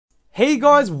Hey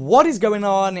guys, what is going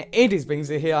on? It is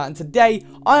Bingzy here, and today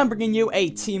I am bringing you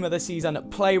a Team of the Season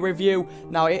play review.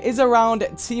 Now, it is around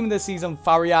Team of the Season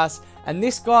Farias, and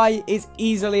this guy is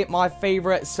easily my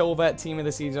favorite silver Team of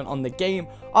the Season on the game.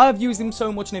 I have used him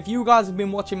so much, and if you guys have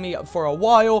been watching me for a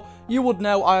while, you would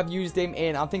know I have used him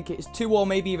in, I think it's 2 or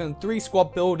maybe even 3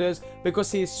 squad builders,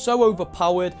 because he is so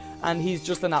overpowered, and he's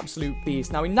just an absolute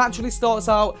beast. Now, he naturally starts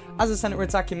out as a centre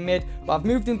attacking mid, but I've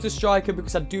moved him to striker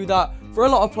because I do that for a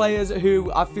lot of players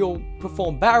who I feel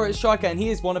perform better at striker, and he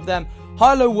is one of them.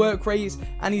 High-low work rates,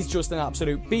 and he's just an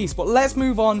absolute beast. But let's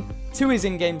move on to his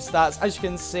in-game stats. As you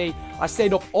can see, I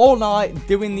stayed up all night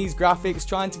doing these graphics,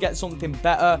 trying to get something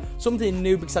better, something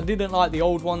new, because I didn't like the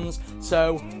old ones.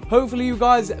 So hopefully you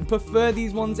guys prefer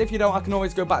these ones. If you don't, I can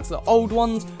always go back to the old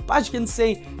ones. But as you can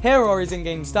see, here are his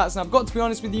in-game stats, and I've got to be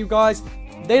honest with you guys,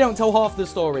 they don't tell half the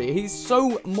story. He's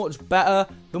so much better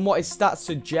than what his stats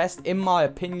suggest, in my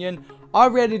opinion. I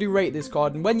really do rate this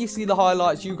card, and when you see the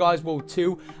highlights, you guys will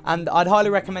too, and I'd highly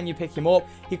recommend you pick him up.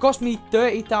 He cost me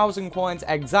 30,000 coins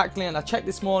exactly, and I checked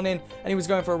this morning, and he was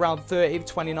going for around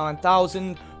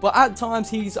 29,000, but at times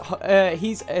he's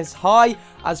as high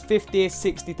as 50,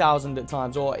 60,000 at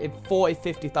times, or 40,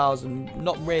 50,000,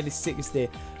 not really 60.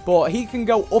 But he can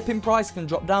go up in price, he can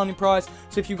drop down in price.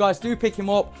 So if you guys do pick him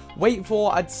up, wait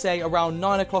for, I'd say, around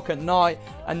 9 o'clock at night,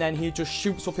 and then he just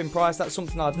shoots up in price. That's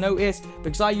something I've noticed,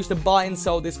 because I used to buy and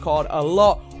sell this card a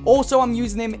lot. Also, I'm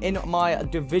using him in my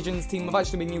divisions team. I've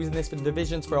actually been using this for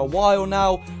divisions for a while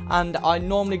now, and I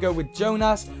normally go with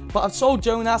Jonas, but I've sold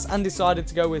Jonas and decided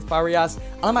to go with Farias.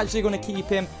 I'm actually going to keep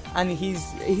him, and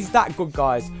he's that good,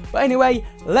 guys. But anyway,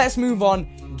 let's move on.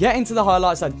 Get into the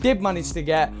highlights I did manage to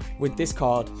get with this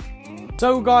card.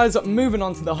 So guys, moving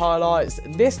on to the highlights,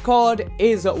 this card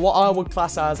is what I would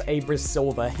class as a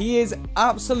Silver. He is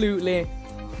absolutely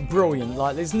brilliant.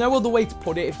 Like, there's no other way to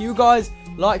put it. If you guys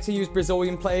like to use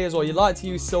Brazilian players, or you like to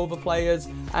use silver players,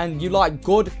 and you like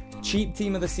good cheap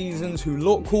Team of the Seasons who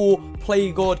look cool,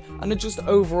 play good, and are just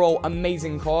overall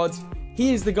amazing cards,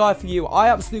 he is the guy for you. I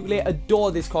absolutely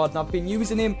adore this card, and I've been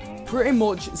using him pretty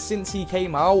much since he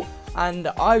came out. And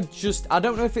I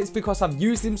don't know if it's because I've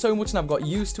used him so much and I've got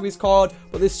used to his card,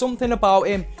 but there's something about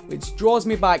him which draws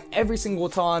me back every single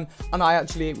time, and I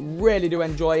actually really do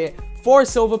enjoy it. For a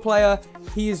silver player,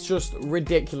 he is just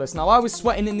ridiculous. Now, I was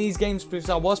sweating in these games because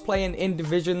I was playing in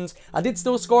divisions. I did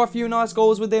still score a few nice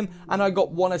goals with him, and I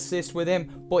got 1 assist with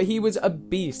him, but he was a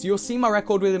beast. You'll see my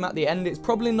record with him at the end. It's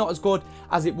probably not as good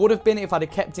as it would have been if I'd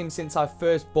have kept him since I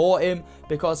first bought him,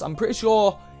 because I'm pretty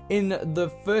sure in the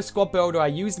first squad builder I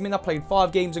used him in, I played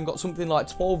 5 games and got something like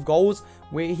 12 goals,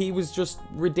 where he was just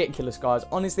ridiculous, guys.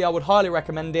 Honestly, I would highly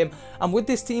recommend him. And with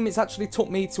this team, it's actually took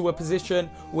me to a position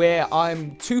where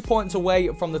I'm 2 points away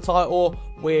from the title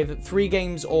with 3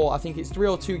 games, or I think it's 3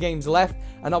 or 2 games left.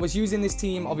 And I was using this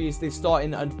team, obviously,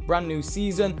 starting a brand new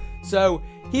season. So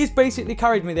he's basically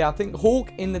carried me there. I think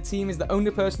Hulk in the team is the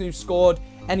only person who scored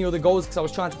any other goals, because I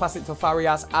was trying to pass it to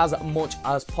Farias as much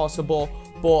as possible.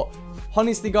 But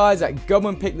honestly, guys, go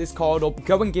and pick this card up.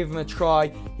 Go and give him a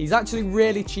try. He's actually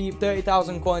really cheap.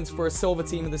 30,000 coins for a silver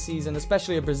Team of the Season,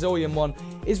 especially a Brazilian one,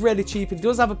 is really cheap. It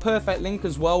does have a perfect link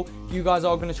as well. If you guys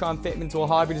are going to try and fit him into a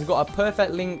hybrid, he's got a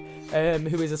perfect link,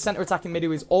 who is a centre attacking mid,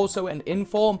 who is also an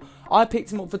inform. I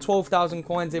picked him up for 12,000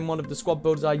 coins in one of the squad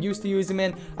builders I used to use him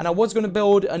in, and I was going to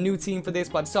build a new team for this,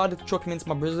 but I decided to chuck him into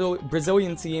my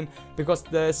Brazilian team, because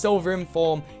the silver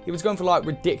inform, he was going for like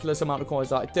ridiculous amount of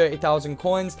coins, like 30,000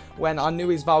 coins, when I knew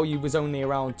his value was only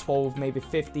around 12, maybe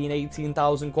 15,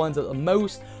 18,000 coins at the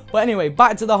most. But anyway,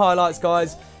 back to the highlights,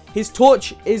 guys. His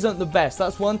touch isn't the best.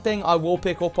 That's one thing I will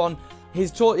pick up on.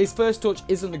 His first touch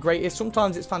isn't the greatest.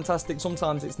 Sometimes it's fantastic,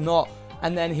 sometimes it's not.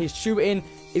 And then his shooting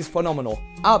is phenomenal,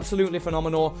 absolutely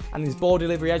phenomenal, and his ball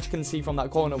delivery, as you can see from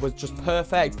that corner, was just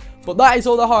perfect. But that is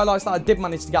all the highlights that I did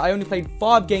manage to get. I only played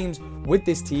 5 games with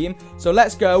this team, so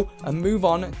let's go and move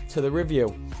on to the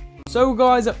review. So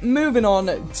guys, moving on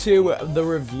to the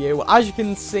review, as you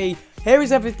can see, here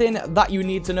is everything that you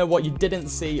need to know. What you didn't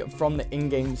see from the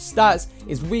in-game stats: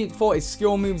 his weak foot, his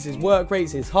skill moves, his work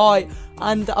rates, his height,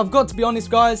 and I've got to be honest,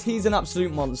 guys, he's an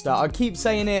absolute monster. I keep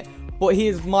saying it, but he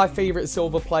is my favourite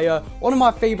silver player, one of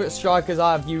my favourite strikers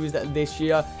I have used this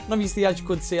year. And obviously, as you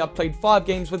could see, I've played 5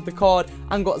 games with the card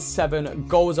and got 7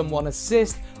 goals and 1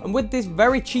 assist. And with this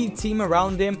very cheap team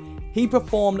around him, he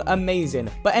performed amazing.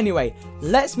 But anyway,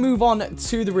 let's move on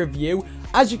to the review.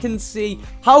 As you can see,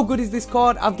 how good is this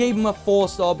card? I've gave him a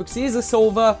 4-star because he is a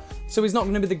silver, so he's not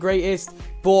going to be the greatest,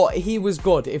 but he was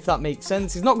good, if that makes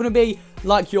sense. He's not going to be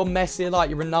like your Messi, like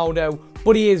your Ronaldo,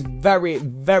 but he is very,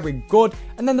 very good.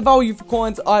 And then the value for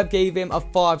coins, I've gave him a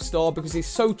 5-star because he's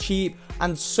so cheap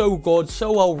and so good,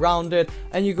 so well-rounded,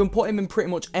 and you can put him in pretty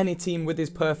much any team with his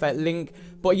perfect link.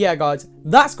 But yeah, guys,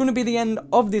 that's going to be the end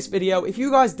of this video. If you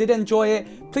guys did enjoy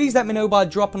it, please let me know by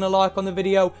dropping a like on the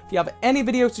video. If you have any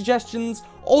video suggestions,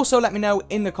 also let me know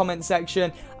in the comment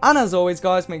section. And as always,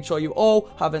 guys, make sure you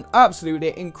all have an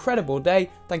absolutely incredible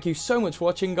day. Thank you so much for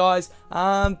watching, guys,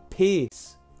 and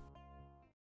peace.